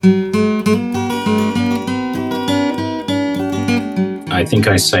I think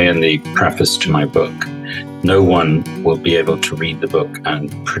I say in the preface to my book, no one will be able to read the book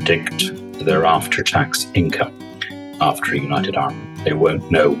and predict their after-tax income after a United Ireland. They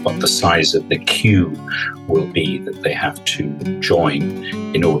won't know what the size of the queue will be that they have to join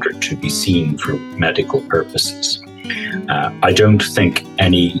in order to be seen for medical purposes. I don't think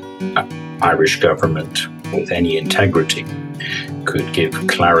any Irish government with any integrity could give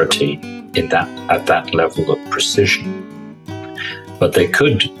clarity at that level of precision. But they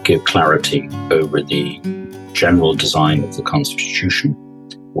could give clarity over the general design of the Constitution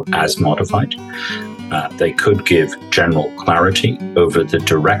as modified. They could give general clarity over the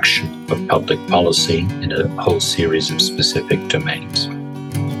direction of public policy in a whole series of specific domains.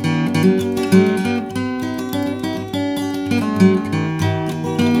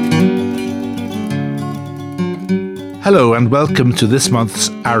 Hello and welcome to this month's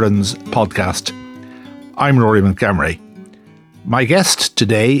ARINS podcast. I'm Rory Montgomery. My guest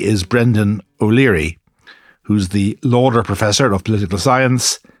today is Brendan O'Leary, who's the Lauder Professor of Political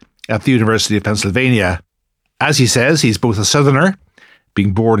Science at the University of Pennsylvania. As he says, he's both a Southerner,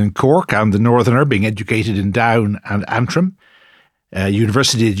 being born in Cork, and a Northerner, being educated in Down and Antrim,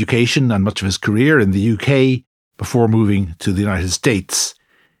 university education and much of his career in the UK before moving to the United States.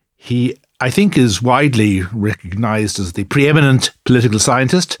 He, I think, is widely recognised as the preeminent political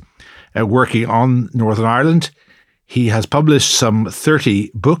scientist working on Northern Ireland. He has published some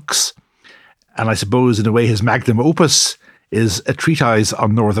 30 books, and I suppose in a way his magnum opus is a treatise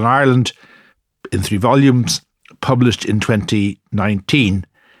on Northern Ireland in 3 volumes, published in 2019.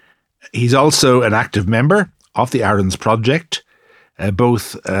 He's also an active member of the ARINS project,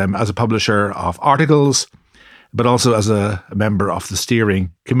 both as a publisher of articles, but also as a member of the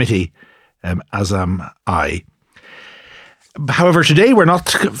steering committee, as am I. However, today we're not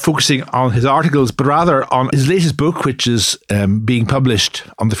focusing on his articles, but rather on his latest book, which is being published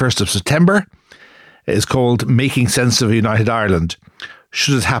on the 1st of September. It's called Making Sense of a United Ireland.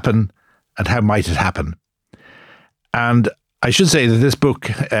 Should it happen and how might it happen? And I should say that this book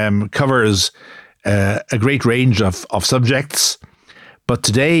covers a great range of subjects, but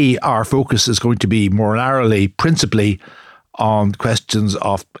today our focus is going to be more narrowly, principally, on questions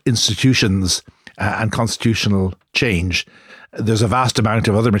of institutions and constitutional change. There's a vast amount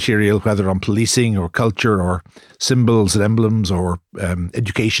of other material, whether on policing or culture or symbols and emblems or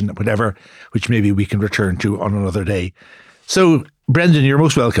education, whatever, which maybe we can return to on another day. So, Brendan, you're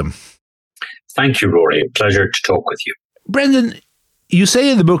most welcome. Thank you, Rory. Pleasure to talk with you. Brendan, you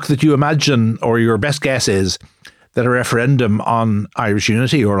say in the book that you imagine, or your best guess is, that a referendum on Irish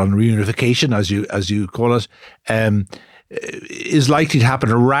unity or on reunification, as you call it, is likely to happen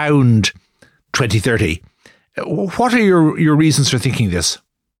around 2030. What are your reasons for thinking this?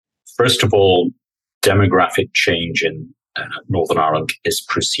 First of all, demographic change in Northern Ireland is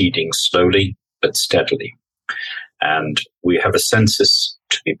proceeding slowly but steadily. And we have a census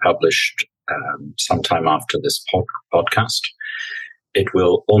to be published sometime after this podcast. It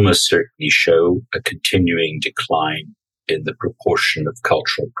will almost certainly show a continuing decline in the proportion of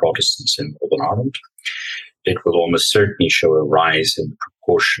cultural Protestants in Northern Ireland. It will almost certainly show a rise in the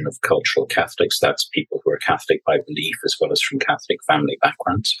proportion of cultural Catholics. That's people who are Catholic by belief as well as from Catholic family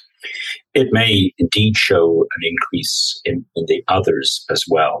backgrounds. It may indeed show an increase in the others as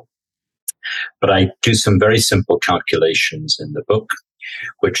well. But I do some very simple calculations in the book,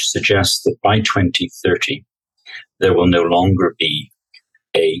 which suggest that by 2030, there will no longer be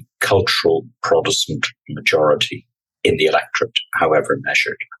a cultural Protestant majority in the electorate, however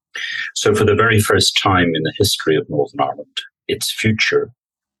measured. So for the very first time in the history of Northern Ireland, its future,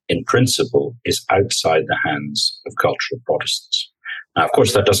 in principle, is outside the hands of cultural Protestants. Now, of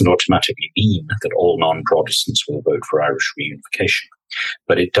course, that doesn't automatically mean that all non-Protestants will vote for Irish reunification,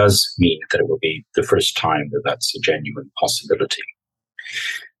 but it does mean that it will be the first time that that's a genuine possibility.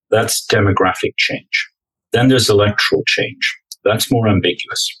 That's demographic change. Then there's electoral change. That's more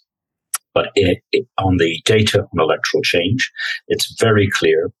ambiguous. But on the data on electoral change, it's very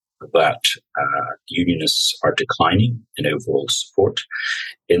clear that unionists are declining in overall support.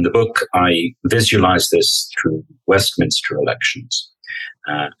 In the book, I visualize this through Westminster elections.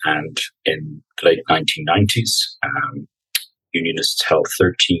 And in the late 1990s, unionists held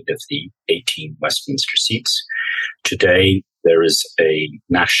 13 of the 18 Westminster seats. Today, there is a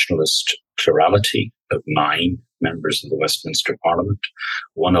nationalist plurality of 9 members of the Westminster Parliament,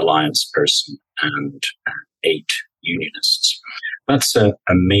 1 alliance person, and 8 unionists. That's a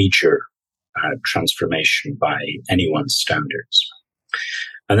major transformation by anyone's standards.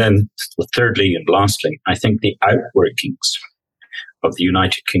 And then thirdly and lastly, I think the outworkings of the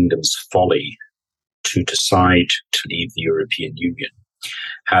United Kingdom's folly to decide to leave the European Union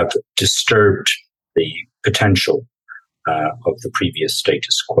have disturbed the potential of the previous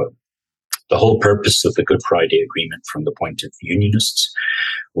status quo. The whole purpose of the Good Friday Agreement from the point of Unionists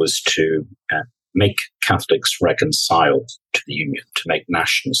was to make Catholics reconciled to the Union, to make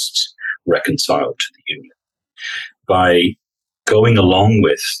nationalists reconciled to the Union. By going along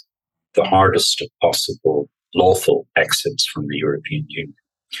with the hardest of possible lawful exits from the European Union,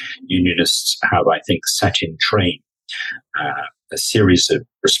 Unionists have, I think, set in train a series of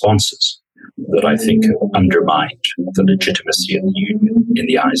responses that I think have undermined the legitimacy of the Union in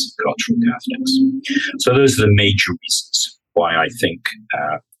the eyes of cultural Catholics. So those are the major reasons why I think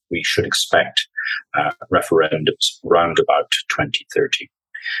we should expect referendums round about 2030.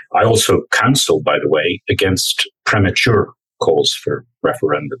 I also counsel, by the way, against premature calls for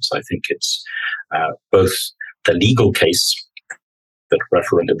referendums. I think it's both the legal case that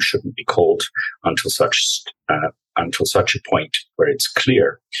referendum shouldn't be called until such a point where it's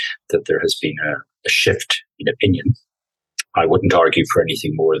clear that there has been a shift in opinion. I wouldn't argue for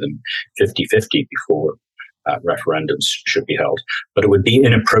anything more than 50-50 before referendums should be held, but it would be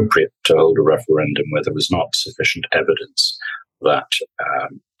inappropriate to hold a referendum where there was not sufficient evidence that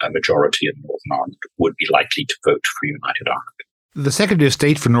a majority in Northern Ireland would be likely to vote for United Ireland. The Secretary of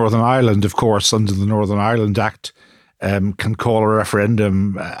State for Northern Ireland, of course, under the Northern Ireland Act, can call a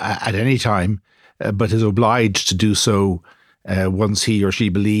referendum at any time, but is obliged to do so once he or she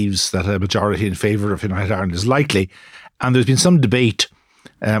believes that a majority in favour of United Ireland is likely. And there's been some debate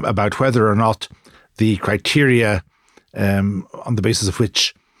about whether or not the criteria on the basis of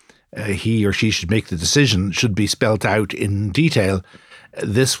which he or she should make the decision should be spelt out in detail.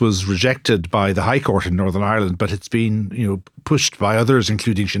 This was rejected by the High Court in Northern Ireland, but it's been, pushed by others,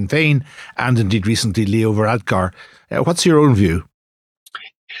 including Sinn Féin and indeed recently Leo Varadkar. What's your own view?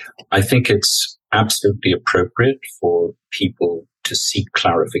 I think it's absolutely appropriate for people to seek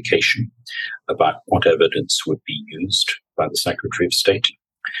clarification about what evidence would be used by the Secretary of State.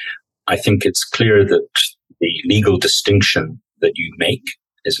 I think it's clear that the legal distinction that you make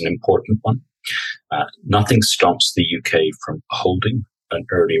is an important one. Nothing stops the UK from holding an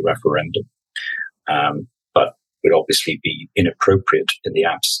early referendum, but would obviously be inappropriate in the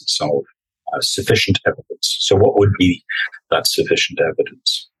absence of sufficient evidence. So what would be that sufficient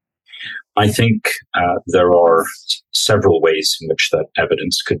evidence? I think there are several ways in which that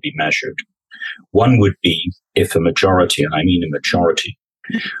evidence could be measured. One would be if a majority, and I mean a majority,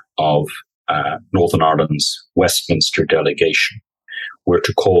 of Northern Ireland's Westminster delegation were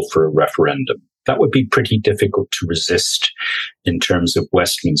to call for a referendum. That would be pretty difficult to resist in terms of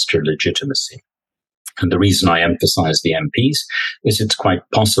Westminster legitimacy. And the reason I emphasise the MPs is it's quite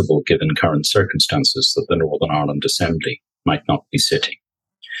possible, given current circumstances, that the Northern Ireland Assembly might not be sitting.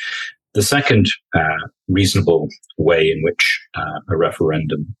 The second reasonable way in which a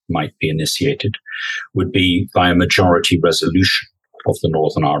referendum might be initiated would be by a majority resolution of the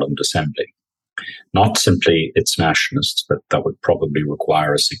Northern Ireland Assembly. Not simply its nationalists, but that would probably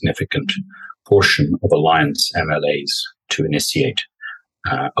require a significant portion of Alliance MLAs to initiate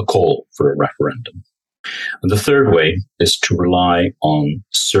a call for a referendum. And the third way is to rely on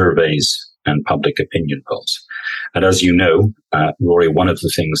surveys and public opinion polls. And as you know, Rory, one of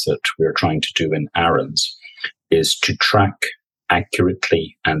the things that we're trying to do in ARINS is to track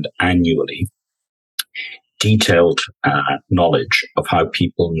accurately and annually detailed knowledge of how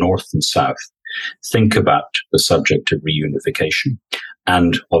people north and south think about the subject of reunification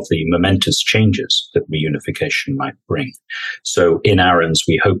and of the momentous changes that reunification might bring. So in ARINS,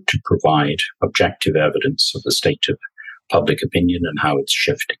 we hope to provide objective evidence of the state of public opinion and how it's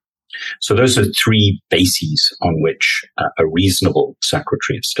shifting. So those are three bases on which a reasonable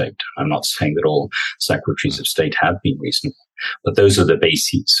Secretary of State, I'm not saying that all Secretaries of State have been reasonable, but those are the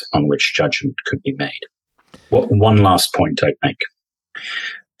bases on which judgment could be made. One last point I'd make.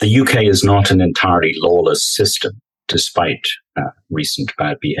 The UK is not an entirely lawless system, despite recent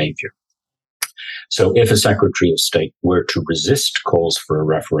bad behaviour. So if a Secretary of State were to resist calls for a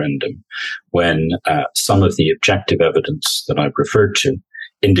referendum when some of the objective evidence that I've referred to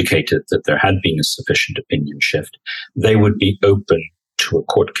indicated that there had been a sufficient opinion shift, they would be open to a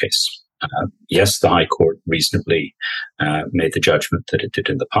court case. Yes, the High Court reasonably made the judgment that it did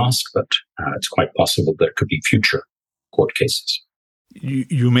in the past, but it's quite possible there could be future court cases.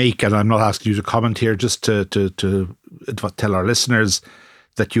 You make, and I'm not asking you to comment here, just to tell our listeners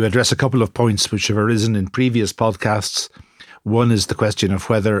that you address a couple of points which have arisen in previous podcasts. One is the question of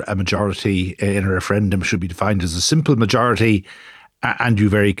whether a majority in a referendum should be defined as a simple majority, and you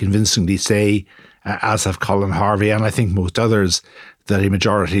very convincingly say, as have Colin Harvey and I think most others, that a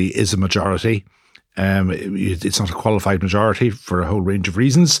majority is a majority. It's not a qualified majority for a whole range of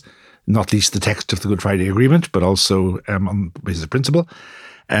reasons, not least the text of the Good Friday Agreement, but also on the basis of principle.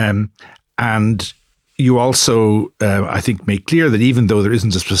 And you also, I think, make clear that even though there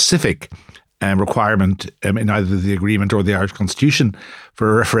isn't a specific requirement in either the agreement or the Irish Constitution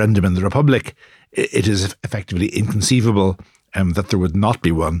for a referendum in the Republic, it is effectively inconceivable that there would not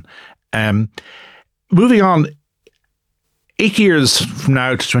be one. Moving on, 8 years from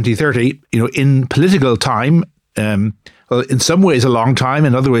now to 2030, in political time, well, in some ways a long time,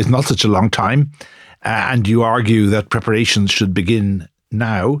 in other ways not such a long time, and you argue that preparations should begin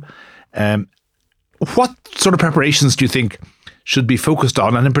now. What sort of preparations do you think should be focused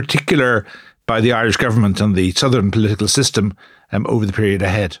on, and in particular by the Irish government and the southern political system over the period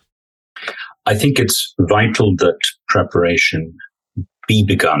ahead? I think it's vital that preparation be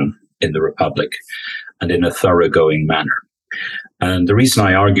begun in the Republic and in a thoroughgoing manner. And the reason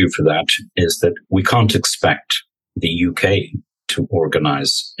I argue for that is that we can't expect the UK to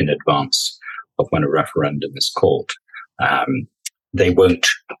organise in advance of when a referendum is called. They won't,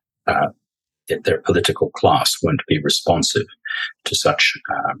 their political class won't be responsive to such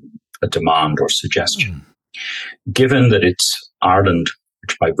a demand or suggestion. Given that it's Ireland,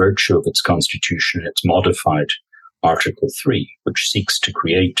 which by virtue of its constitution, it's modified Article 3, which seeks to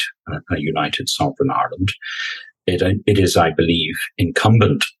create a united sovereign Ireland, it is, I believe,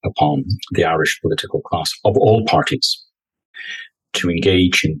 incumbent upon the Irish political class of all parties to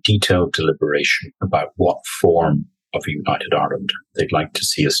engage in detailed deliberation about what form of a united Ireland they'd like to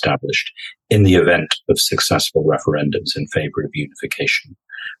see established in the event of successful referendums in favour of unification,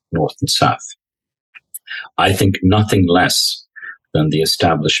 North and South. I think nothing less than the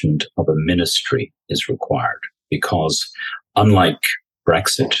establishment of a ministry is required, because unlike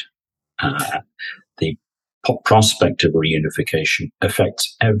Brexit, the prospect of reunification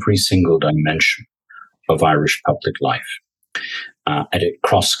affects every single dimension of Irish public life, and it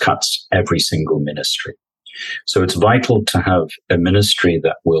cross-cuts every single ministry. So it's vital to have a ministry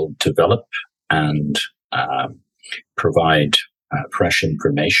that will develop and provide fresh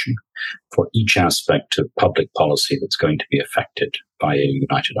information for each aspect of public policy that's going to be affected by a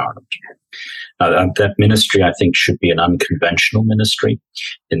united Ireland. That ministry, I think, should be an unconventional ministry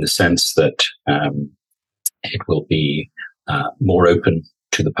in the sense that it will be more open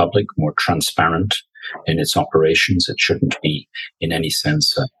to the public, more transparent in its operations. It shouldn't be, in any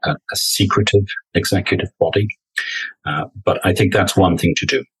sense, a secretive executive body. But I think that's one thing to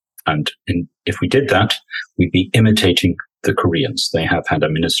do. And if we did that, we'd be imitating the Koreans. They have had a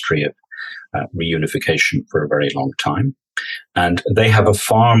ministry of reunification for a very long time. And they have a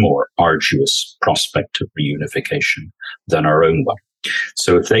far more arduous prospect of reunification than our own one.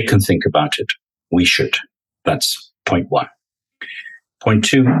 So if they can think about it, we should. That's point one. Point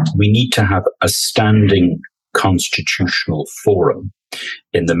two, we need to have a standing constitutional forum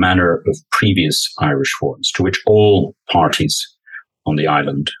in the manner of previous Irish forums, to which all parties on the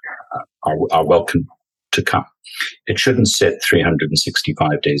island are welcome to come. It shouldn't sit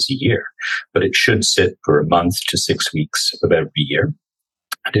 365 days a year, but it should sit for a month to 6 weeks of every year.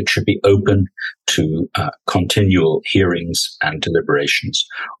 And it should be open to continual hearings and deliberations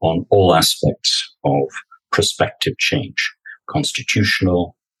on all aspects of prospective change: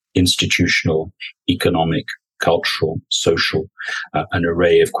 constitutional, institutional, economic, cultural, social, an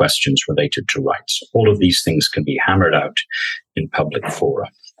array of questions related to rights. All of these things can be hammered out in public fora.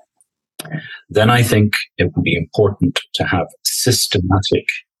 Then I think it would be important to have systematic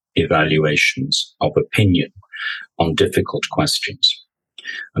evaluations of opinion on difficult questions.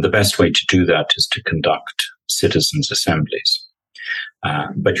 And the best way to do that is to conduct citizens' assemblies.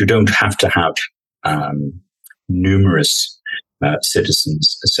 But you don't have to have numerous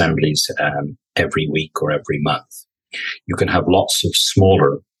citizens' assemblies every week or every month. You can have lots of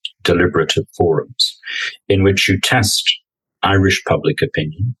smaller deliberative forums in which you test Irish public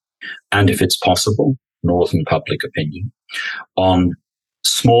opinion, and if it's possible, Northern public opinion, on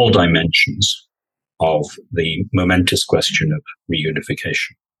small dimensions of the momentous question of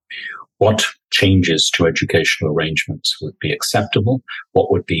reunification. What changes to educational arrangements would be acceptable? What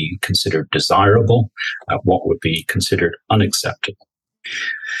would be considered desirable? What would be considered unacceptable?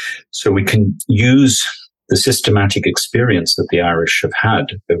 So we can use the systematic experience that the Irish have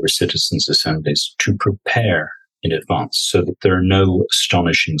had over citizens' assemblies to prepare in advance so that there are no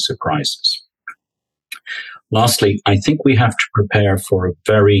astonishing surprises. Lastly, I think we have to prepare for a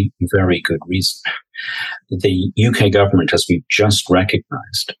very, very good reason. The UK government, as we've just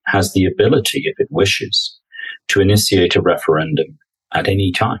recognised, has the ability, if it wishes, to initiate a referendum at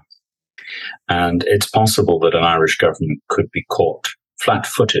any time. And it's possible that an Irish government could be caught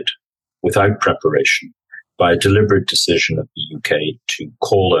flat-footed, without preparation, by a deliberate decision of the UK to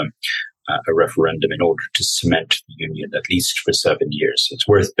call a referendum in order to cement the Union at least for 7 years. It's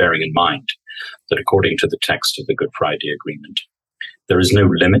worth bearing in mind that according to the text of the Good Friday Agreement, there is no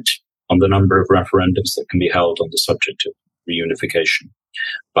limit on the number of referendums that can be held on the subject of reunification,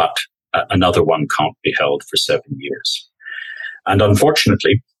 but another one can't be held for 7 years. And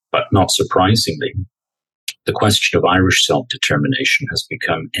unfortunately, but not surprisingly, the question of Irish self-determination has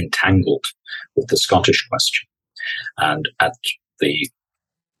become entangled with the Scottish question. And at the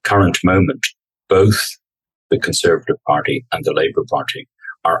current moment, both the Conservative Party and the Labour Party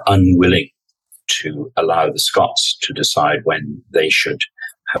are unwilling to allow the Scots to decide when they should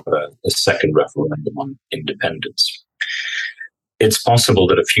have a second referendum on independence. It's possible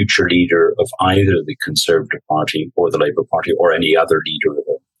that a future leader of either the Conservative Party or the Labour Party or any other leader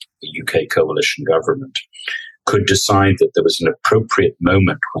of the UK coalition government could decide that there was an appropriate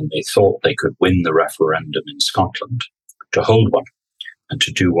moment when they thought they could win the referendum in Scotland to hold one and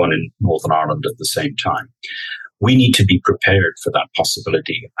to do one in Northern Ireland at the same time. We need to be prepared for that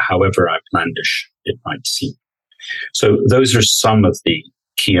possibility, however outlandish it might seem. So those are some of the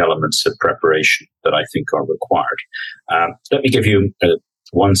key elements of preparation that I think are required. Let me give you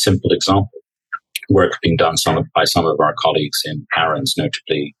one simple example. Work being done by some of our colleagues in ARINS,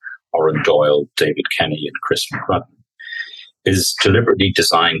 notably Oren Doyle, David Kenny, and Chris McCrudden, is deliberately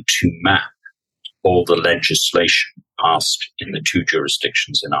designed to map all the legislation passed in the two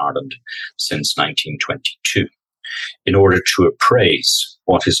jurisdictions in Ireland since 1922 in order to appraise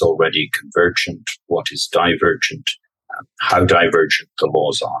what is already convergent, what is divergent, how divergent the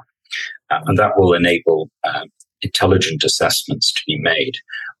laws are. And that will enable intelligent assessments to be made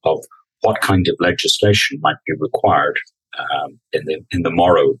of what kind of legislation might be required in the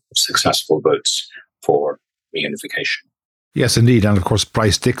morrow of successful votes for reunification. Yes, indeed. And of course,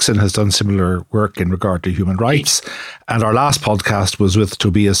 Bryce Dixon has done similar work in regard to human rights. And our last podcast was with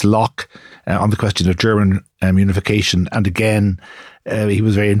Tobias Locke on the question of German unification. And again, he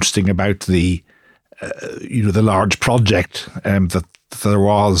was very interesting about the large project that there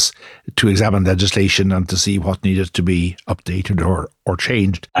was to examine legislation and to see what needed to be updated or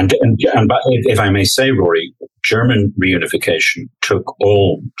changed. And if I may say, Rory, German reunification took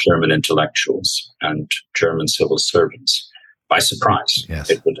all German intellectuals and German civil servants by surprise. Yes.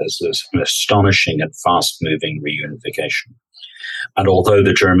 It was an astonishing and fast-moving reunification. And although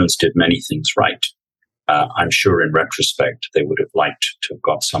the Germans did many things right, I'm sure in retrospect they would have liked to have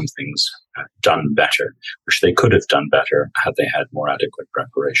got some things done better, which they could have done better had they had more adequate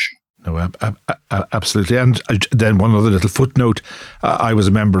preparation. No, absolutely. And then one other little footnote. I was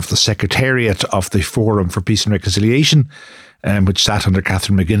a member of the Secretariat of the Forum for Peace and Reconciliation, which sat under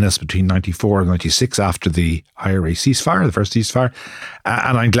Catherine McGuinness between 94 and 96 after the IRA ceasefire, the first ceasefire.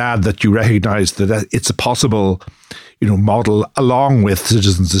 And I'm glad that you recognise that it's a possible model along with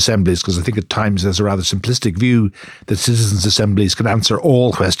citizens' assemblies, because I think at times there's a rather simplistic view that citizens' assemblies can answer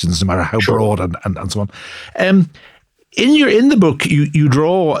all questions, no matter how broad and so on. In the book, you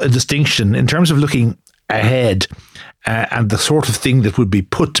draw a distinction in terms of looking ahead and the sort of thing that would be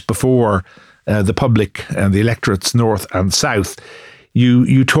put before the public and the electorates north and south.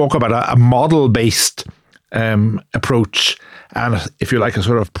 You talk about a model-based approach and, if you like, a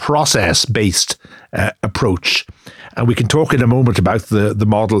sort of process-based approach. And we can talk in a moment about the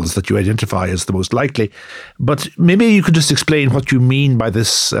models that you identify as the most likely. But maybe you could just explain what you mean by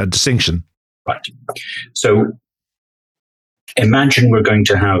this distinction. Right. So imagine we're going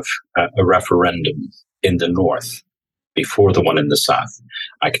to have a referendum in the north before the one in the south.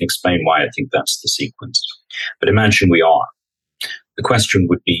 I can explain why I think that's the sequence. But imagine we are. The question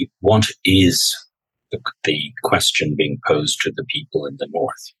would be, what is the question being posed to the people in the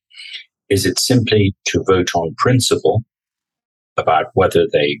north? Is it simply to vote on principle about whether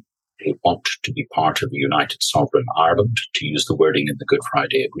they want to be part of a united sovereign Ireland, to use the wording in the Good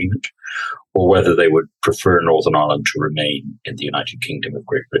Friday Agreement, or whether they would prefer Northern Ireland to remain in the United Kingdom of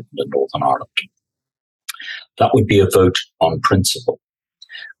Great Britain and Northern Ireland? That would be a vote on principle.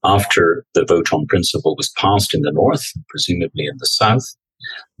 After the vote on principle was passed in the north, presumably in the south,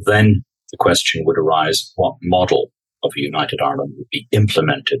 then the question would arise what model of a united Ireland would be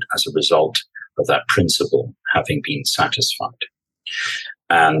implemented as a result of that principle having been satisfied.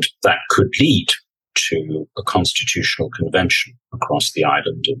 And that could lead to a constitutional convention across the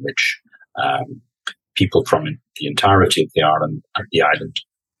island in which people from the entirety of the island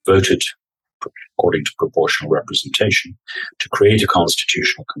voted according to proportional representation to create a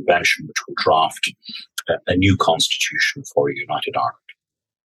constitutional convention which will draft a new constitution for a united Ireland.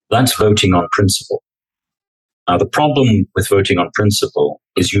 That's voting on principle. Now, the problem with voting on principle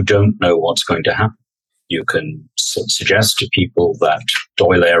is you don't know what's going to happen. You can suggest to people that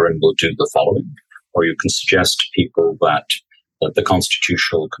Dáil Éireann will do the following, or you can suggest to people that the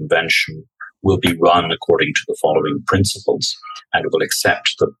Constitutional Convention will be run according to the following principles and will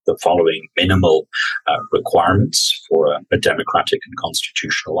accept the following minimal requirements for a democratic and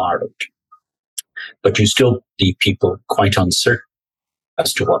constitutional Ireland. But you still leave people quite uncertain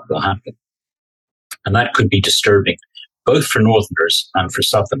as to what will happen. And that could be disturbing, both for Northerners and for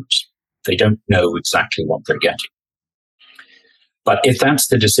Southerners. They don't know exactly what they're getting. But if that's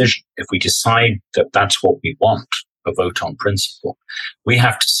the decision, if we decide that that's what we want, a vote on principle, we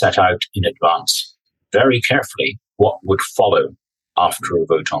have to set out in advance very carefully what would follow after a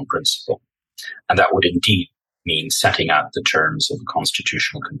vote on principle. And that would indeed mean setting out the terms of a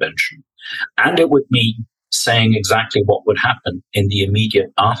constitutional convention. And it would mean saying exactly what would happen in the immediate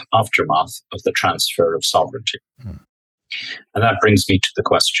aftermath of the transfer of sovereignty. And that brings me to the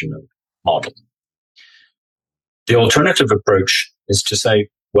question of model. The alternative approach is to say,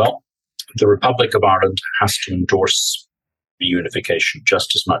 well, the Republic of Ireland has to endorse reunification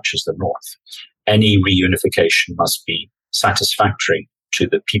just as much as the North. Any reunification must be satisfactory to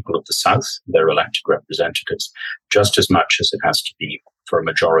the people of the South, their elected representatives, just as much as it has to be for a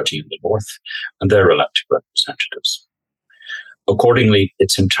majority in the North and their elected representatives. Accordingly,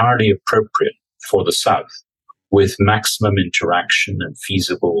 it's entirely appropriate for the South, with maximum interaction and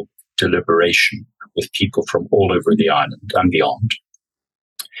feasible deliberation with people from all over the island and beyond,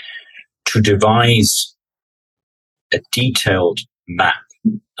 to devise a detailed map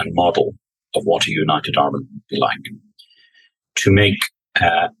and model of what a united Ireland would be like, to make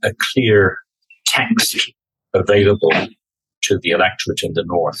a clear text available to the electorate in the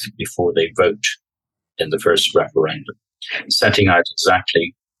North before they vote in the first referendum, setting out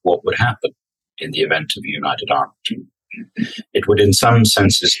exactly what would happen in the event of a united Ireland. It would in some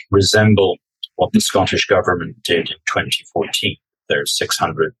senses resemble what the Scottish government did in 2014, their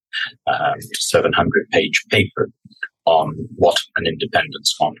 600 to 700 page paper on what an independent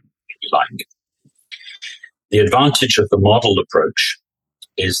Scotland would be like. The advantage of the model approach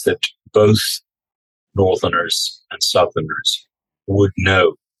is that both Northerners and Southerners would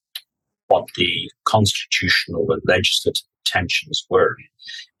know what the constitutional and legislative intentions were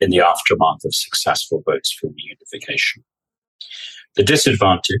in the aftermath of successful votes for reunification. The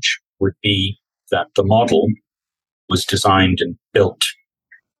disadvantage would be that the model was designed and built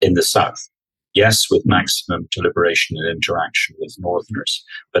in the South. Yes, with maximum deliberation and interaction with Northerners,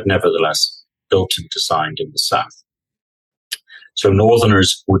 but nevertheless built and designed in the South. So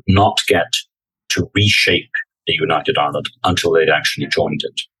Northerners would not get to reshape the United Ireland until they'd actually joined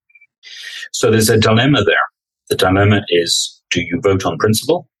it. So there's a dilemma there. The dilemma is, do you vote on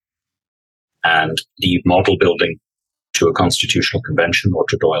principle and leave model building to a constitutional convention or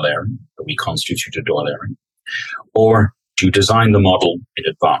to Dáil Éireann, a reconstituted Dáil Éireann? Or do you design the model in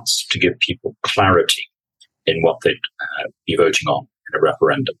advance to give people clarity in what they'd be voting on in a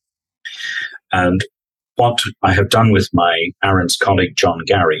referendum? And what I have done with my ARINS colleague, John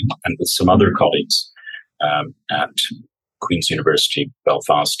Gary, and with some other colleagues at Queen's University,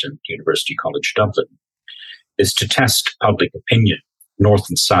 Belfast, and University College Dublin, is to test public opinion, North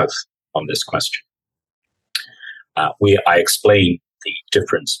and South, on this question. I explain the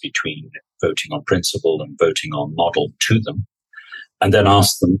difference between voting on principle and voting on model to them, and then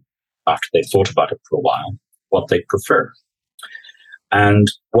ask them, after they've thought about it for a while, what they prefer. And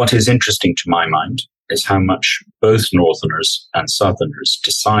what is interesting to my mind is how much both Northerners and Southerners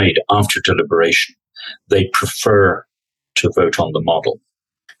decide after deliberation they prefer to vote on the model.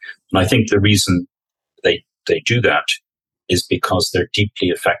 And I think the reason they do that is because they're deeply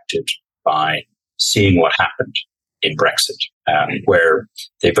affected by seeing what happened in Brexit, where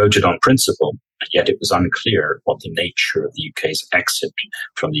they voted on principle, and yet it was unclear what the nature of the UK's exit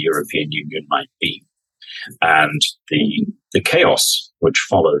from the European Union might be. And the chaos which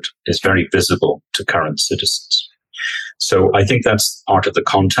followed is very visible to current citizens. So I think that's part of the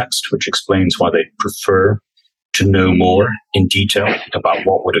context, which explains why they prefer to know more in detail about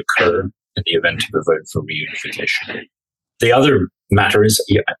what would occur in the event of a vote for reunification. The other matter is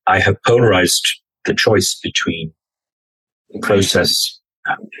I have polarized the choice between process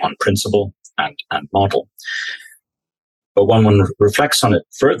on principle and model. But when one reflects on it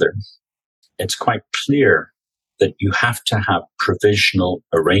further, it's quite clear that you have to have provisional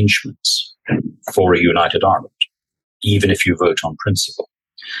arrangements for a united Ireland, even if you vote on principle.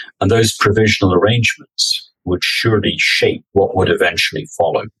 And those provisional arrangements would surely shape what would eventually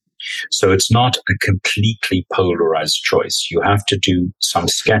follow. So it's not a completely polarized choice. You have to do some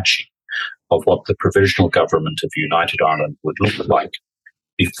sketching of what the provisional government of United Ireland would look like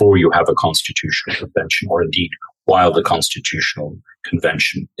before you have a constitutional convention, or indeed while the constitutional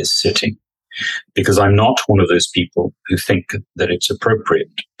convention is sitting. Because I'm not one of those people who think that it's appropriate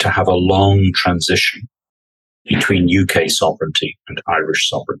to have a long transition between UK sovereignty and Irish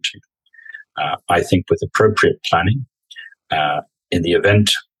sovereignty. I think with appropriate planning, in the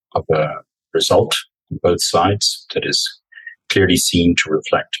event of a result on both sides that is clearly seen to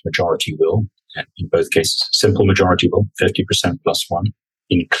reflect majority will, and in both cases, simple majority will, 50% plus one,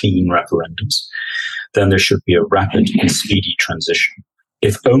 in clean referendums, then there should be a rapid and speedy transition,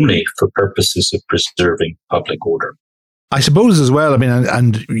 if only for purposes of preserving public order. I suppose as well, I mean,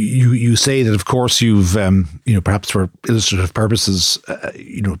 and you say that, of course, you've, perhaps for illustrative purposes,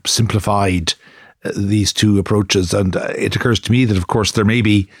 simplified these two approaches. And it occurs to me that, of course, there may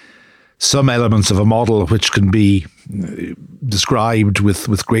be some elements of a model which can be described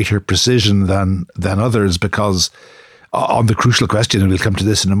with greater precision than others, because on the crucial question, and we'll come to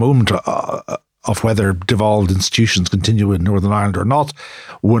this in a moment, of whether devolved institutions continue in Northern Ireland or not,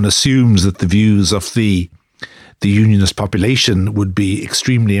 one assumes that the views of the unionist population would be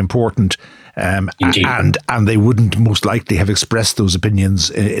extremely important, and they wouldn't most likely have expressed those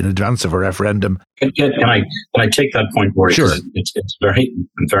opinions in advance of a referendum. Can I take that point, Rory? Sure. It's very,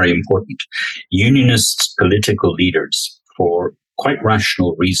 very important. Unionists, political leaders, for quite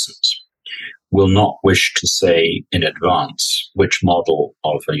rational reasons, will not wish to say in advance which model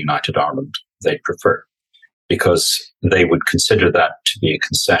of a United Ireland they prefer, because they would consider that to be a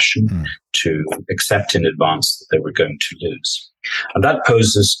concession to accept in advance that they were going to lose. And that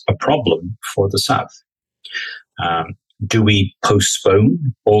poses a problem for the South. Do we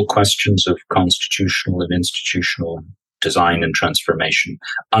postpone all questions of constitutional and institutional design and transformation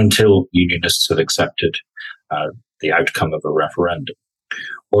until unionists have accepted the outcome of a referendum?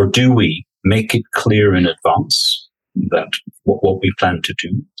 Or do we make it clear in advance that what we plan to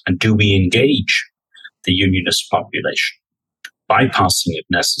do, and do we engage the unionist population, bypassing, if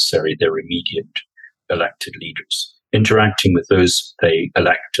necessary, their immediate elected leaders, interacting with those they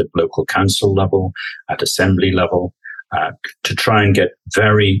elect at local council level, at assembly level, to try and get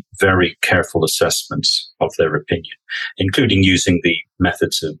very, very careful assessments of their opinion, including using the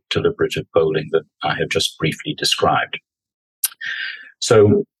methods of deliberative polling that I have just briefly described.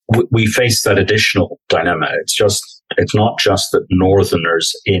 So we face that additional dilemma. It's not just that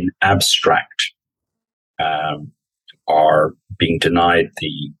Northerners in abstract are being denied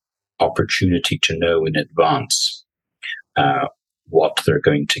the opportunity to know in advance what they're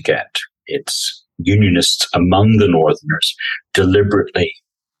going to get. It's unionists among the Northerners deliberately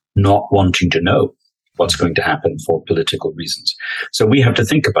not wanting to know what's going to happen for political reasons. So we have to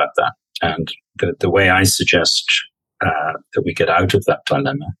think about that. And the way I suggest that we get out of that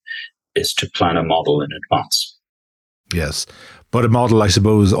dilemma is to plan a model in advance. Yes, but a model, I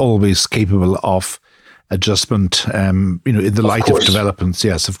suppose, always capable of adjustment, in the light of developments.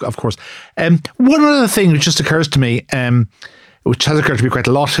 Yes, of course. One other thing which just occurs to me, which has occurred to me quite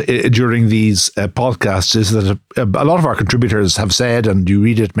a lot during these podcasts, is that a lot of our contributors have said, and you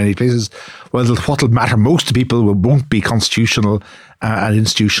read it many places, well, what will matter most to people won't be constitutional and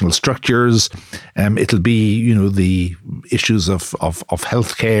institutional structures. It'll be, the issues of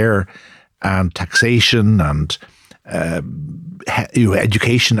healthcare and taxation and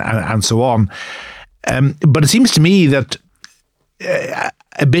education and so on. But it seems to me that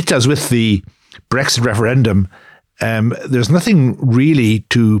a bit as with the Brexit referendum, there's nothing really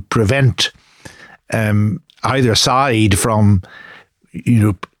to prevent either side from,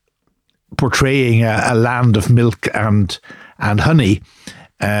 portraying a land of milk and honey.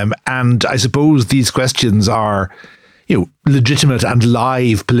 And I suppose these questions are, legitimate and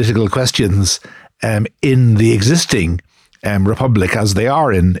live political questions in the existing republic as they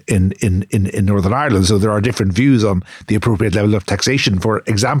are in Northern Ireland. So there are different views on the appropriate level of taxation, for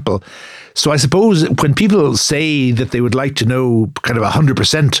example. So I suppose when people say that they would like to know kind of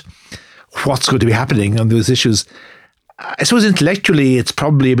 100% what's going to be happening on those issues, I suppose intellectually it's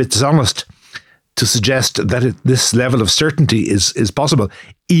probably a bit dishonest to suggest that this level of certainty is possible,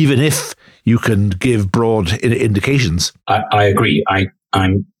 even if you can give broad indications. I agree.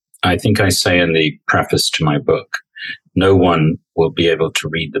 I think I say in the preface to my book, no one will be able to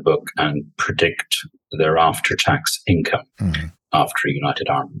read the book and predict their after-tax income after United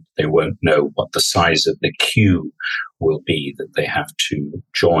Ireland. They won't know what the size of the queue will be that they have to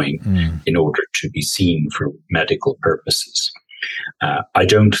join in order to be seen for medical purposes. I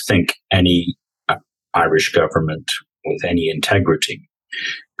don't think any Irish government with any integrity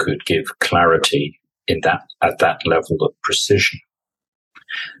could give clarity at that level of precision.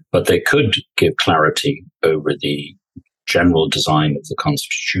 But they could give clarity over the general design of the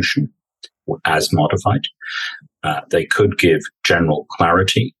Constitution as modified. They could give general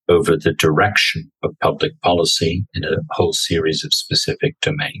clarity over the direction of public policy in a whole series of specific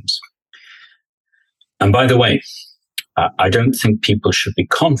domains. And by the way, I don't think people should be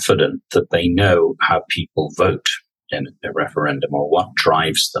confident that they know how people vote in a referendum or what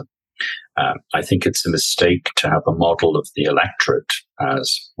drives them. I think it's a mistake to have a model of the electorate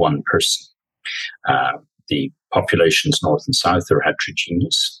as one person. The populations north and south are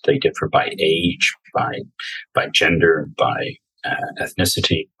heterogeneous. They differ by age, by gender, by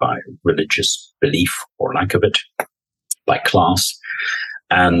ethnicity, by religious belief or lack of it, by class,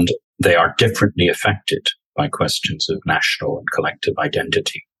 and they are differently affected by questions of national and collective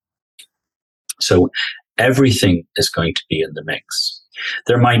identity. So everything is going to be in the mix.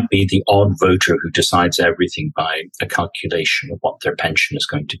 There might be the odd voter who decides everything by a calculation of what their pension is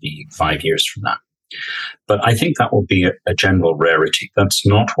going to be 5 years from now. But I think that will be a general rarity. That's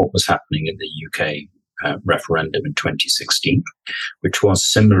not what was happening in the UK referendum in 2016, which was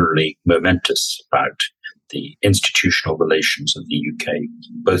similarly momentous about the institutional relations of the UK,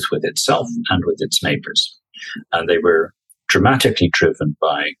 both with itself and with its neighbours. And they were dramatically driven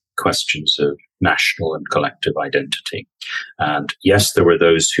by questions of national and collective identity. And yes, there were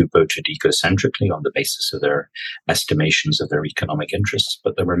those who voted egocentrically on the basis of their estimations of their economic interests,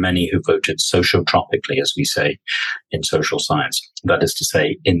 but there were many who voted sociotropically, as we say in social science. That is to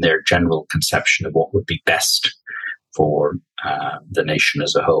say, in their general conception of what would be best for the nation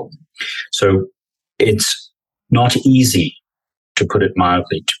as a whole. So it's not easy, to put it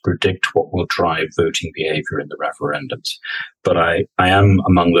mildly, to predict what will drive voting behavior in the referendums. But I am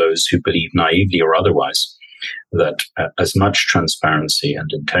among those who believe, naively or otherwise, that as much transparency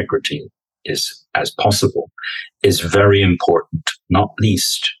and integrity as possible is very important, not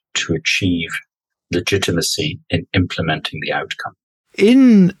least to achieve legitimacy in implementing the outcome.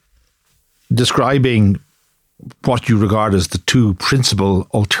 In describing what you regard as the two principal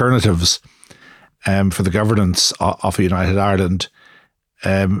alternatives for the governance of a United Ireland,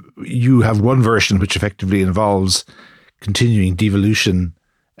 you have one version which effectively involves continuing devolution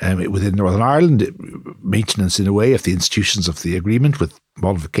within Northern Ireland, maintenance in a way of the institutions of the agreement with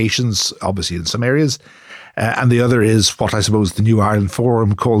modifications, obviously in some areas. And the other is what I suppose the New Ireland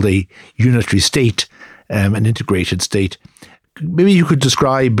Forum called a unitary state, an integrated state. Maybe you could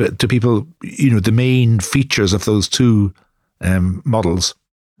describe to people, the main features of those two models.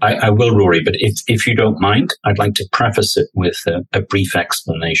 I will, Rory, but if you don't mind, I'd like to preface it with a brief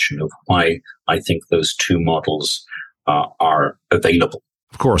explanation of why I think those two models are available.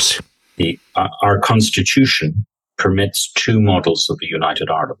 Of course. Our Constitution permits two models of a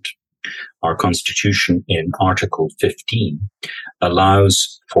United Ireland. Our Constitution in Article 15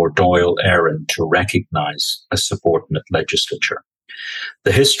 allows for Dáil Éireann to recognise a subordinate legislature.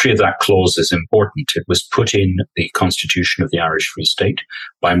 The history of that clause is important. It was put in the Constitution of the Irish Free State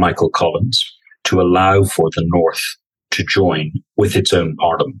by Michael Collins to allow for the North to join with its own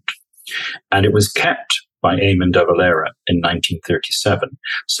parliament. And it was kept by Eamon de Valera in 1937.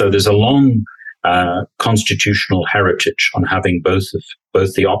 So there's a long constitutional heritage on having both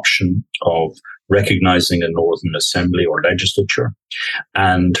the option of recognizing a Northern Assembly or legislature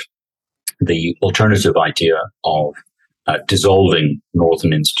and the alternative idea of dissolving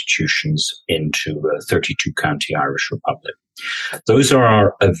Northern institutions into a 32-county Irish Republic. Those are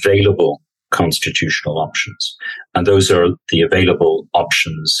our available constitutional options, and those are the available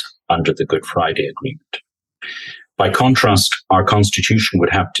options under the Good Friday Agreement. By contrast, our Constitution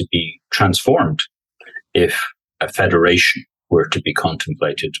would have to be transformed if a federation were to be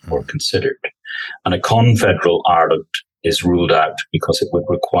contemplated or considered. And a confederal Ireland is ruled out because it would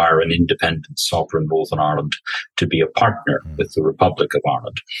require an independent sovereign Northern Ireland to be a partner with the Republic of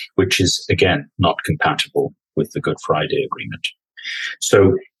Ireland, which is, again, not compatible with the Good Friday Agreement.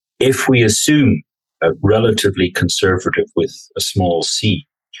 So if we assume a relatively conservative, with a small c,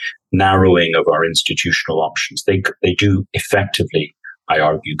 narrowing of our institutional options, they do effectively, I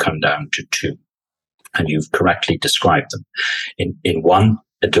argue, come down to two. And you've correctly described them. In one,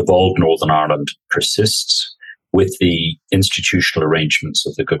 a devolved Northern Ireland persists with the institutional arrangements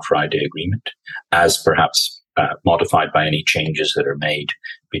of the Good Friday Agreement, as perhaps modified by any changes that are made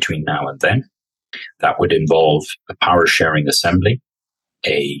between now and then. That would involve a power-sharing assembly.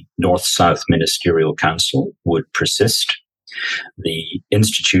 A North-South ministerial council would persist. The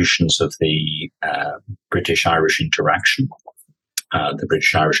institutions of the British-Irish interaction, the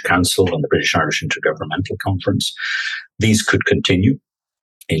British-Irish Council and the British-Irish Intergovernmental Conference, these could continue.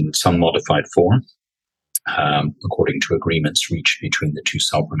 in some modified form, according to agreements reached between the two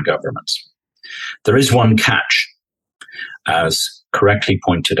sovereign governments. There is one catch, as correctly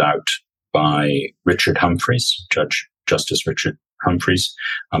pointed out by Richard Humphreys, Justice Richard Humphreys,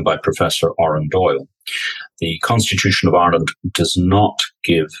 and by Professor Oren Doyle. The Constitution of Ireland does not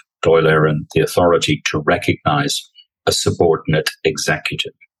give Dáil Éireann the authority to recognise a subordinate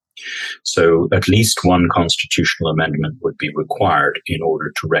executive. So at least one constitutional amendment would be required in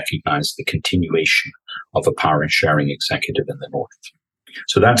order to recognise the continuation of a power-sharing executive in the North.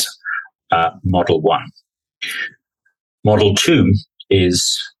 So that's Model 1. Model 2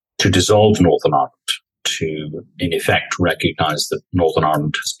 is to dissolve Northern Ireland, to, in effect, recognise that Northern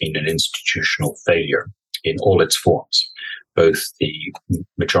Ireland has been an institutional failure in all its forms, both the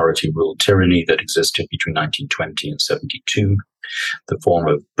majority rule tyranny that existed between 1920 and 72, the form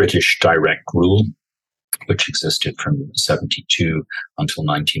of British direct rule, which existed from 72 until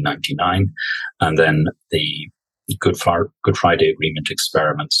 1999, and then the Good Friday Agreement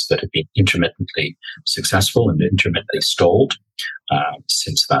experiments that have been intermittently successful and intermittently stalled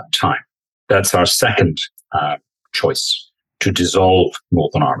since that time. That's our second choice, to dissolve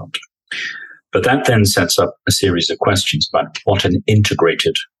Northern Ireland. But that then sets up a series of questions about what an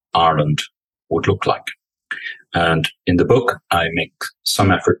integrated Ireland would look like. And in the book, I make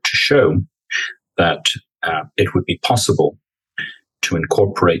some effort to show that it would be possible to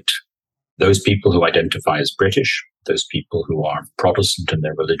incorporate those people who identify as British, those people who are Protestant in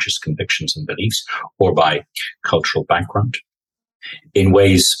their religious convictions and beliefs, or by cultural background, in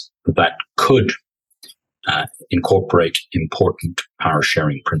ways that could incorporate important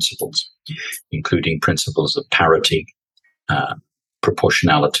power-sharing principles, including principles of parity,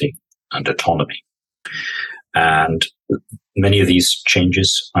 proportionality, and autonomy. And many of these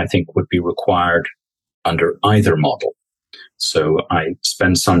changes, I think, would be required under either model. So I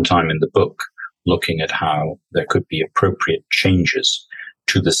spend some time in the book looking at how there could be appropriate changes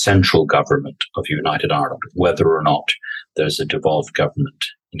to the central government of United Ireland, whether or not there's a devolved government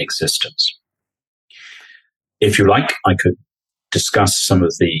in existence. If you like, I could discuss some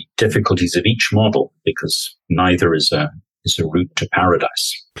of the difficulties of each model, because neither is a route to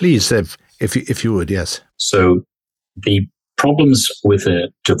paradise. Please, if you would, yes. So the problems with a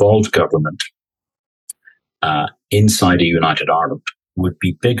devolved government inside a United Ireland would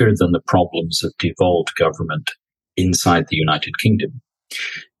be bigger than the problems of devolved government inside the United Kingdom,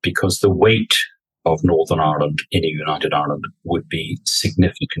 because the weight of Northern Ireland in a United Ireland would be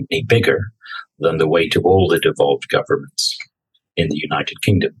significantly bigger than the weight of all the devolved governments in the United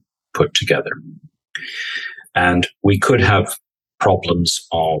Kingdom put together. And we could have problems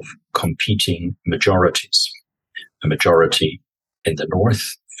of competing majorities, a majority in the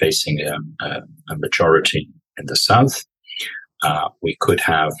north facing a majority in the south. We could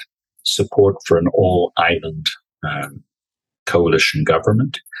have support for an all-island coalition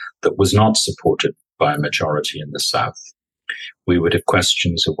government that was not supported by a majority in the south. We would have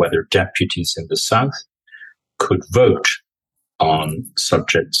questions of whether deputies in the south could vote on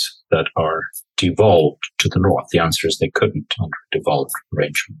subjects that are devolved to the north. The answer is they couldn't under a devolved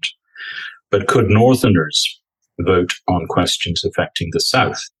arrangement. But could northerners vote on questions affecting the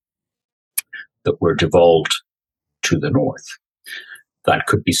south that were devolved to the north? That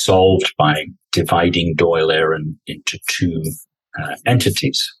could be solved by dividing Dáil Éireann into two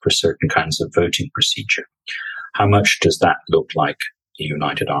entities for certain kinds of voting procedure. How much does that look like a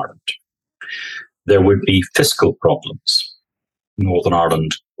United Ireland? There would be fiscal problems. Northern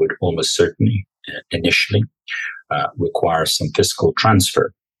Ireland would almost certainly initially require some fiscal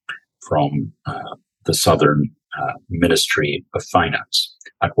transfer from the Southern Ministry of Finance.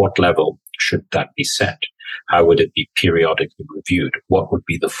 At what level should that be set? How would it be periodically reviewed? What would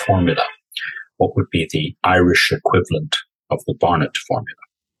be the formula? What would be the Irish equivalent of the Barnett formula?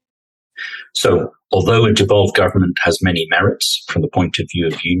 So, although a devolved government has many merits from the point of view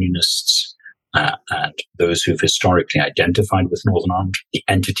of unionists and those who've historically identified with Northern Ireland, the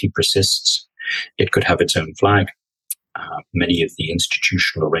entity persists. It could have its own flag. Many of the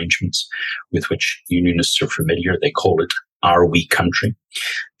institutional arrangements with which unionists are familiar, they call it our wee country.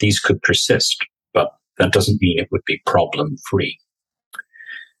 These could persist, but that doesn't mean it would be problem-free.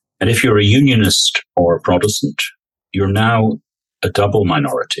 And if you're a unionist or a Protestant, you're now a double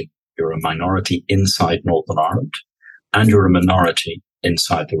minority. You're a minority inside Northern Ireland, and you're a minority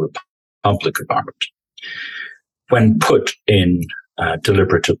inside the Republic of Ireland. When put in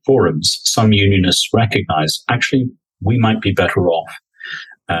deliberative forums, some unionists recognize, actually, we might be better off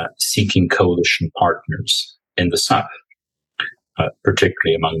seeking coalition partners in the South,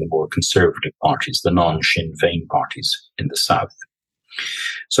 particularly among the more conservative parties, the non-Sinn Féin parties in the South.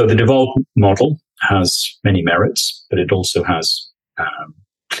 So the devolved model has many merits, but it also has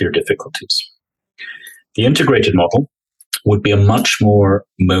clear difficulties. The integrated model would be a much more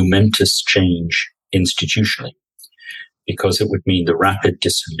momentous change institutionally, because it would mean the rapid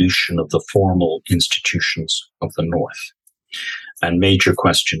dissolution of the formal institutions of the North. And major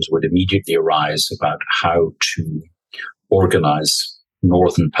questions would immediately arise about how to organize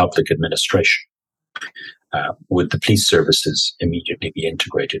Northern public administration. Would the police services immediately be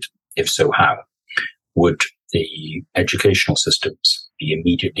integrated? If so, how? Would the educational systems be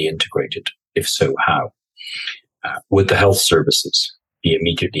immediately integrated? If so, how? Would the health services be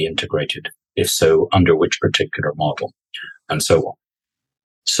immediately integrated? If so, under which particular model? And so on.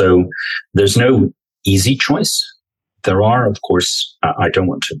 So there's no easy choice. There are, of course, I don't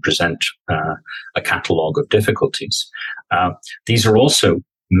want to present a catalogue of difficulties. These are also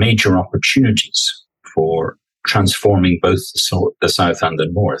major opportunities for transforming both the South and the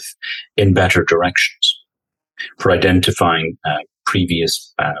North in better directions, for identifying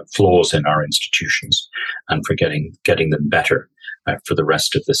previous flaws in our institutions and for getting them better for the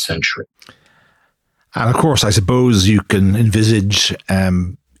rest of this century. And of course, I suppose you can envisage,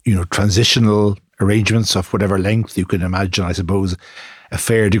 transitional arrangements of whatever length. You can imagine, I suppose, a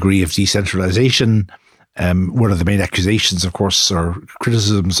fair degree of decentralization. One of the main accusations, of course, or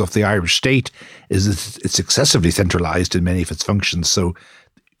criticisms of the Irish state is that it's excessively centralized in many of its functions. So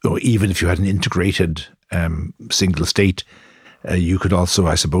even if you had an integrated single state, you could also,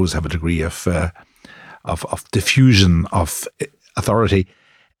 I suppose, have a degree of diffusion of authority.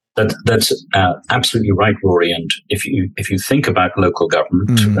 That's absolutely right, Rory. And if you think about local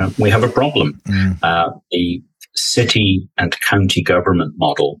government, we have a problem. The city and county government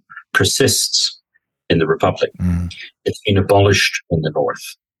model persists in the Republic. It's been abolished in the North.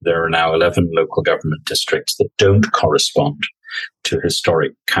 There are now 11 local government districts that don't correspond to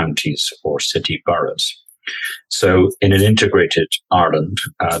historic counties or city boroughs. So in an integrated Ireland,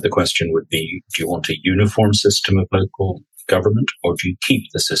 the question would be, do you want a uniform system of local government, or do you keep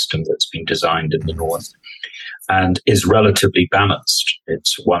the system that's been designed in the North and is relatively balanced?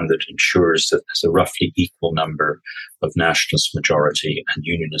 It's one that ensures that there's a roughly equal number of nationalist majority and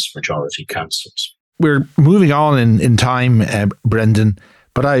unionist majority councils. We're moving on in time, Brendan,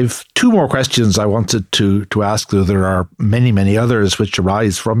 but I've two more questions I wanted to ask, though there are many, many others which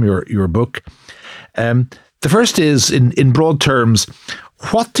arise from your book. The first is, in broad terms,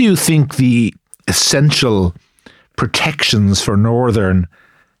 what do you think the essential protections for Northern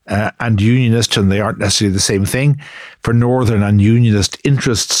and Unionist, and they aren't necessarily the same thing, for Northern and Unionist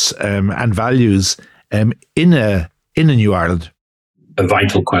interests and values in a new Ireland? A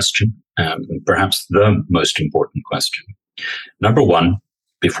vital question, perhaps the most important question. Number one,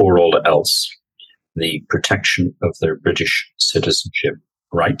 before all else, the protection of their British citizenship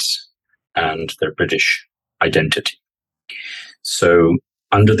rights and their British identity. So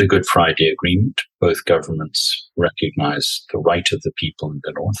under the Good Friday Agreement, both governments recognize the right of the people in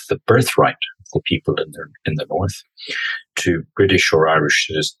the North, the birthright of the people in the North, to British or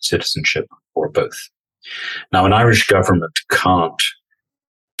Irish citizenship, or both. Now, an Irish government can't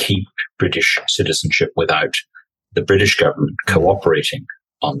keep British citizenship without the British government cooperating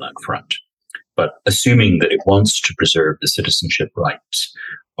on that front. But assuming that it wants to preserve the citizenship rights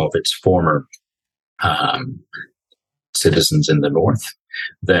of its former citizens in the North,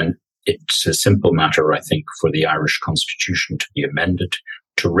 then it's a simple matter, I think, for the Irish Constitution to be amended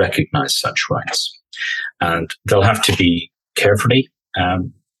to recognize such rights. And they'll have to be carefully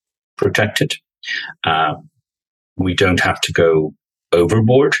protected. We don't have to go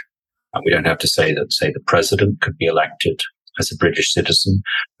overboard. We don't have to say that, say, the president could be elected as a British citizen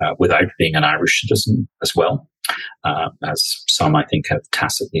without being an Irish citizen as well, as some, I think, have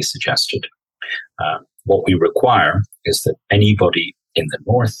tacitly suggested. What we require is that anybody in the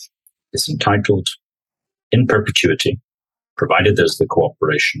North is entitled in perpetuity, provided there's the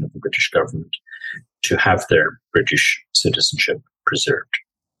cooperation of the British government, to have their British citizenship preserved.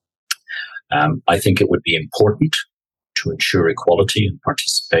 I think it would be important to ensure equality and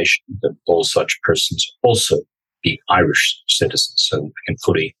participation, that all such persons also be Irish citizens, so they can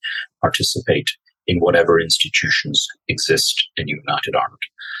fully participate in whatever institutions exist in United Ireland.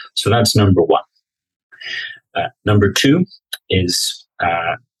 So that's number one. Number two is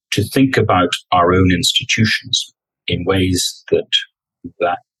to think about our own institutions in ways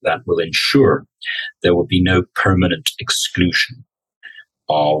that will ensure there will be no permanent exclusion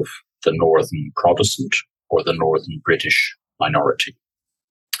of the Northern Protestant or the Northern British minority.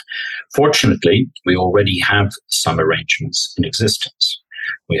 Fortunately, we already have some arrangements in existence.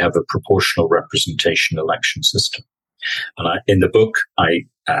 We have a proportional representation election system. And in the book, I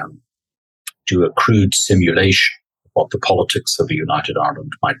do a crude simulation of what the politics of a united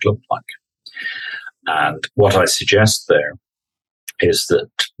Ireland might look like. And what I suggest there is that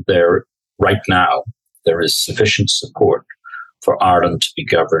right now, there is sufficient support for Ireland to be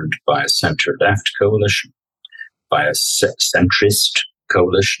governed by a centre-left coalition, by a centrist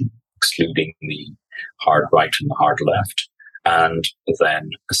coalition, excluding the hard right and the hard left, and then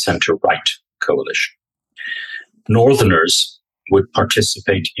a centre-right coalition. Northerners would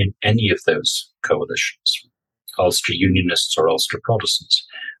participate in any of those coalitions. Ulster Unionists or Ulster Protestants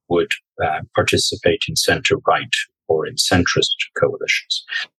would participate in centre-right or in centrist coalitions.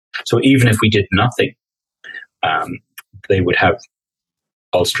 So even if we did nothing, they would have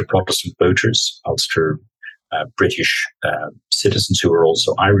Ulster Protestant voters, Ulster British citizens who are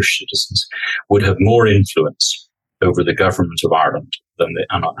also Irish citizens, would have more influence over the government of Ireland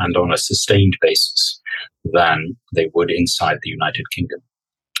and on a sustained basis than they would inside the United Kingdom.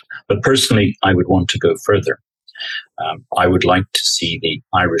 But personally, I would want to go further. I would like to see the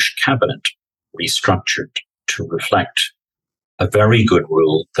Irish cabinet restructured to reflect a very good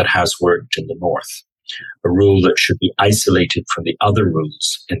rule that has worked in the north, a rule that should be isolated from the other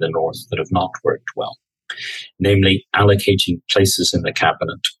rules in the north that have not worked well, namely allocating places in the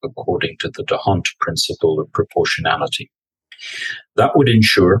cabinet according to the D'Hondt principle of proportionality. That would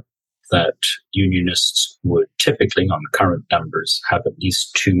ensure that unionists would typically, on current numbers, have at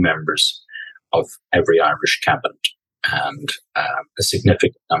least 2 members of every Irish cabinet and a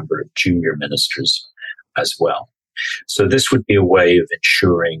significant number of junior ministers as well. So this would be a way of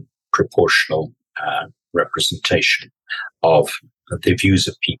ensuring proportional representation of the views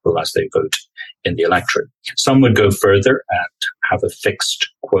of people as they vote in the electorate. Some would go further and have a fixed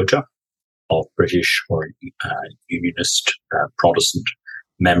quota of British or Unionist Protestant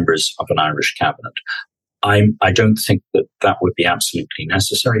members of an Irish cabinet. I don't think that would be absolutely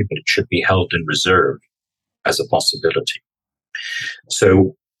necessary, but it should be held in reserve as a possibility.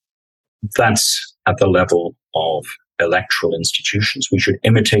 So that's at the level of electoral institutions. We should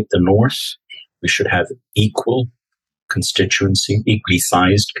imitate the North. We should have equally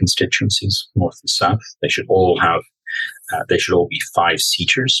sized constituencies, North and South. They should all be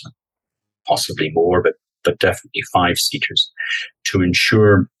 5-seaters, possibly more, but definitely 5-seaters, to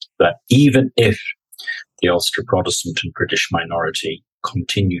ensure that even if the Ulster Protestant and British minority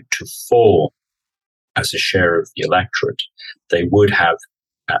continued to fall as a share of the electorate, they would have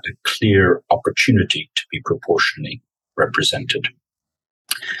a clear opportunity to be proportionally represented.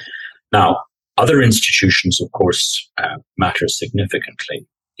 Now, other institutions, of course, matter significantly.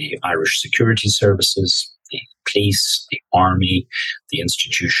 The Irish security services, the police, the army, the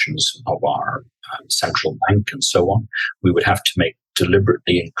institutions of our central bank, and so on. We would have to make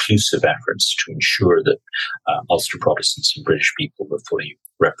deliberately inclusive efforts to ensure that Ulster Protestants and British people were fully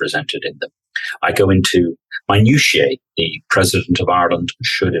represented in them. I go into minutiae. The President of Ireland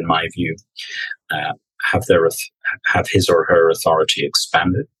should, in my view, have his or her authority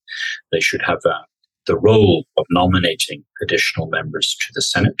expanded. They should have the role of nominating additional members to the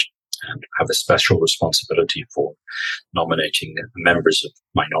Senate and have a special responsibility for nominating members of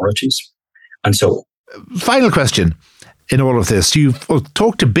minorities. And so, final question in all of this. You've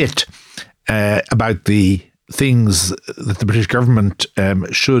talked a bit about the things that the British government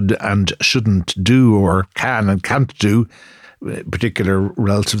should and shouldn't do, or can and can't do, in particular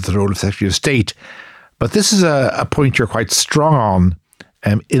relative to the role of Secretary of State. But this is a point you're quite strong on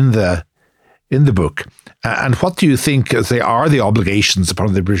in the book. And what do you think as they are the obligations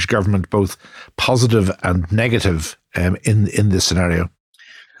upon the British government, both positive and negative, in this scenario?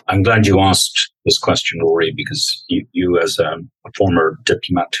 I'm glad you asked this question, Rory, because you as a former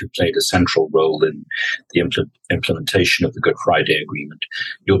diplomat who played a central role in the implementation of the Good Friday Agreement,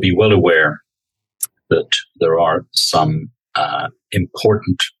 you'll be well aware that there are some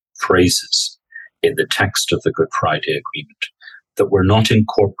important phrases in the text of the Good Friday Agreement that were not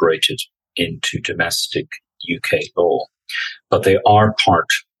incorporated into domestic UK law, but they are part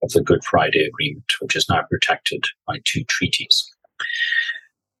of the Good Friday Agreement, which is now protected by 2 treaties.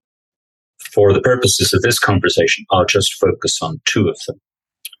 For the purposes of this conversation, I'll just focus on 2 of them.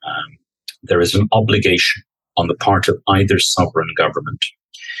 There is an obligation on the part of either sovereign government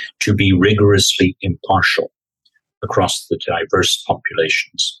to be rigorously impartial across the diverse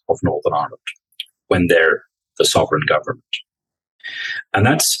populations of Northern Ireland when they're the sovereign government. And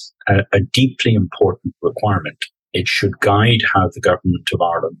that's a deeply important requirement. It should guide how the government of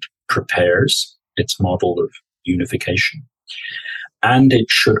Ireland prepares its model of unification. And it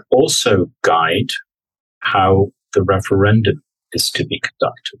should also guide how the referendum is to be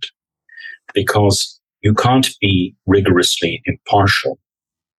conducted. Because You can't be rigorously impartial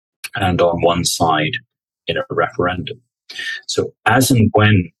and on one side in a referendum. So as and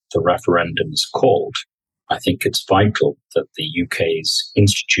when the referendum is called, I think it's vital that the UK's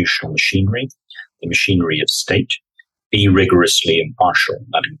institutional machinery, the machinery of state, be rigorously impartial.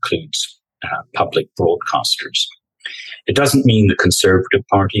 That includes public broadcasters. It doesn't mean the Conservative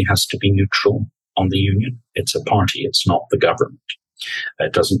Party has to be neutral on the union. It's a party, it's not the government.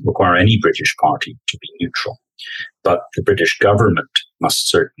 It doesn't require any British party to be neutral. But the British government must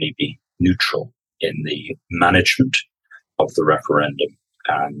certainly be neutral in the management of the referendum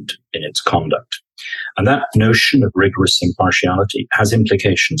and in its conduct. And that notion of rigorous impartiality has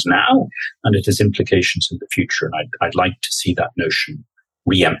implications now, and it has implications in the future. And I'd like to see that notion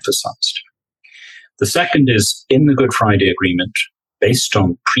re-emphasized. The second is in the Good Friday Agreement, based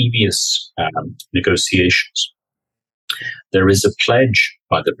on previous negotiations, there is a pledge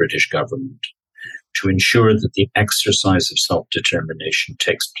by the British government to ensure that the exercise of self-determination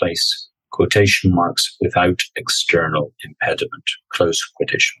takes place, quotation marks, without external impediment, close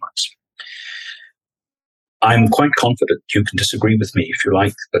quotation marks. I'm quite confident, you can disagree with me if you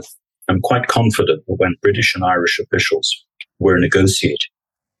like, but I'm quite confident that when British and Irish officials were negotiating,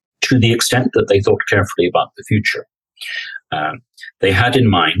 to the extent that they thought carefully about the future, they had in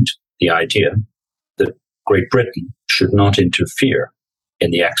mind the idea that Great Britain should not interfere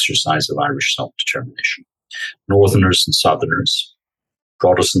in the exercise of Irish self-determination. Northerners and Southerners,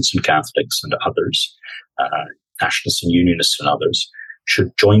 Protestants and Catholics and others, nationalists and unionists and others,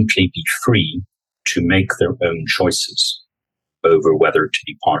 should jointly be free to make their own choices over whether to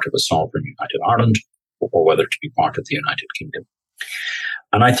be part of a sovereign United Ireland or whether to be part of the United Kingdom.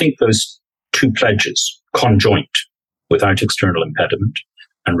 And I think those two pledges, conjoint, without external impediment,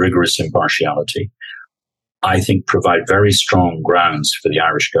 and rigorous impartiality, I think provide very strong grounds for the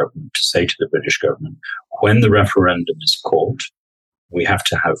Irish government to say to the British government, when the referendum is called, we have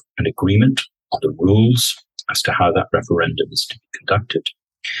to have an agreement on the rules as to how that referendum is to be conducted.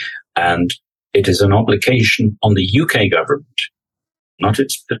 And it is an obligation on the UK government, not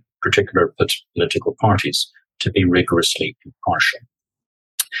its particular political parties, to be rigorously impartial.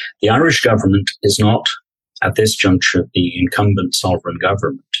 The Irish government is not, at this juncture, the incumbent sovereign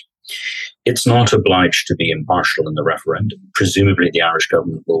government. It's not obliged to be impartial in the referendum. Presumably, the Irish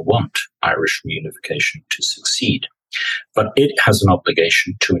government will want Irish reunification to succeed. But it has an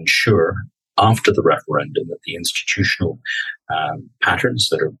obligation to ensure, after the referendum, that the institutional patterns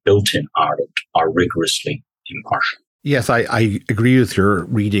that are built in Ireland are rigorously impartial. Yes, I agree with your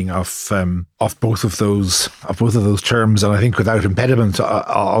reading of both of those terms, and I think without impediment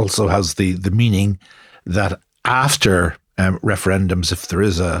also has the meaning that after referendums, if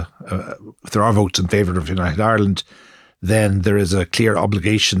there are votes in favour of United Ireland, then there is a clear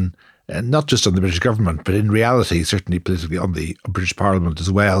obligation, not just on the British government, but in reality, certainly politically, on the British Parliament as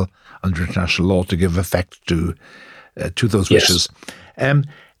well, under international law, to give effect to those wishes. Yes.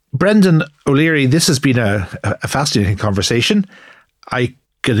 Brendan O'Leary, this has been a fascinating conversation. I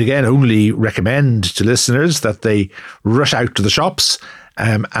could again only recommend to listeners that they rush out to the shops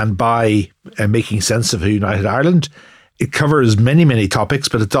and buy Making Sense of a United Ireland. It covers many, many topics,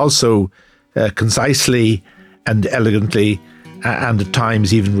 but it's also concisely and elegantly, and at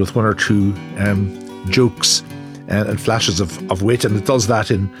times even with one or two jokes and flashes of wit, and it does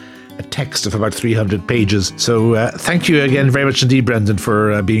that in a text of about 300 pages. So thank you again very much indeed, Brendan,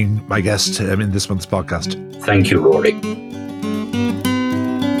 for being my guest in this month's podcast. Thank you, Rory.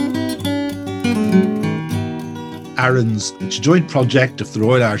 ARINS, it's a joint project of the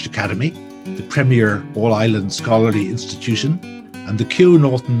Royal Irish Academy, the premier all-island scholarly institution, and the Keogh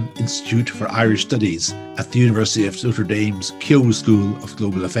Norton Institute for Irish Studies at the University of Notre Dame's Keogh School of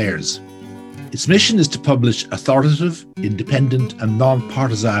Global Affairs. Its mission is to publish authoritative, independent and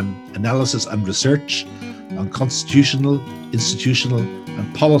non-partisan analysis and research on constitutional, institutional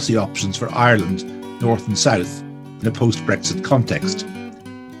and policy options for Ireland, North and South, in a post-Brexit context.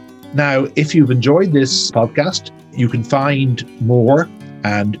 Now, if you've enjoyed this podcast, you can find more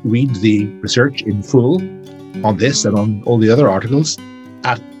and read the research in full on this and on all the other articles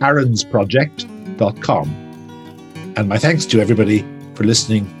at arinsproject.com. And my thanks to everybody for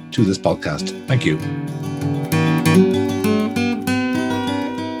listening to this podcast. Thank you.